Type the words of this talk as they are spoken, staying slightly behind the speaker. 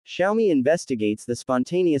Xiaomi investigates the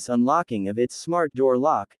spontaneous unlocking of its smart door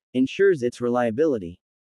lock, ensures its reliability.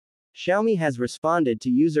 Xiaomi has responded to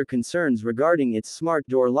user concerns regarding its smart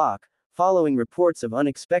door lock, following reports of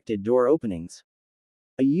unexpected door openings.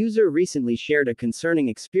 A user recently shared a concerning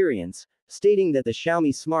experience, stating that the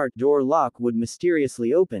Xiaomi Smart Door Lock would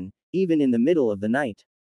mysteriously open, even in the middle of the night.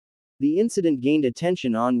 The incident gained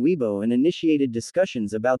attention on Weibo and initiated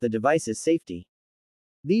discussions about the device's safety.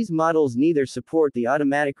 These models neither support the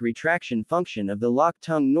automatic retraction function of the lock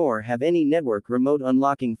tongue nor have any network remote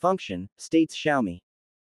unlocking function, states Xiaomi.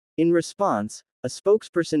 In response, a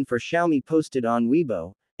spokesperson for Xiaomi posted on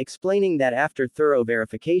Weibo, explaining that after thorough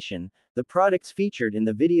verification, the products featured in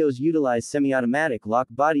the videos utilize semi-automatic lock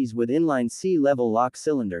bodies with inline C-level lock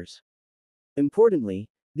cylinders. Importantly,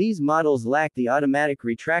 these models lack the automatic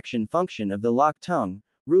retraction function of the lock tongue,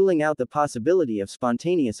 ruling out the possibility of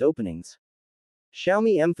spontaneous openings.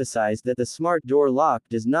 Xiaomi emphasized that the smart door lock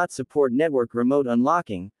does not support network remote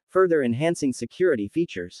unlocking, further enhancing security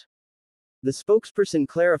features. The spokesperson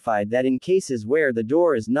clarified that in cases where the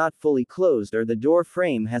door is not fully closed or the door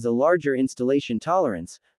frame has a larger installation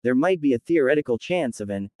tolerance, there might be a theoretical chance of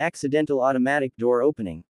an accidental automatic door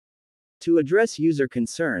opening. To address user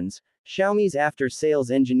concerns, Xiaomi's after-sales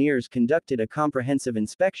engineers conducted a comprehensive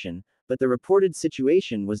inspection, but the reported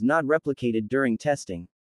situation was not replicated during testing.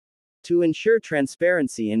 To ensure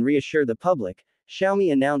transparency and reassure the public,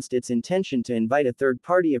 Xiaomi announced its intention to invite a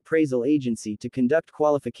third-party appraisal agency to conduct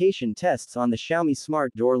qualification tests on the Xiaomi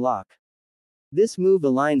Smart Door Lock. This move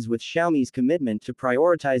aligns with Xiaomi's commitment to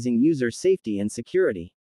prioritizing user safety and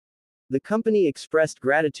security. The company expressed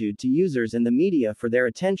gratitude to users and the media for their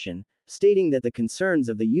attention, stating that the concerns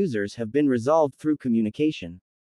of the users have been resolved through communication.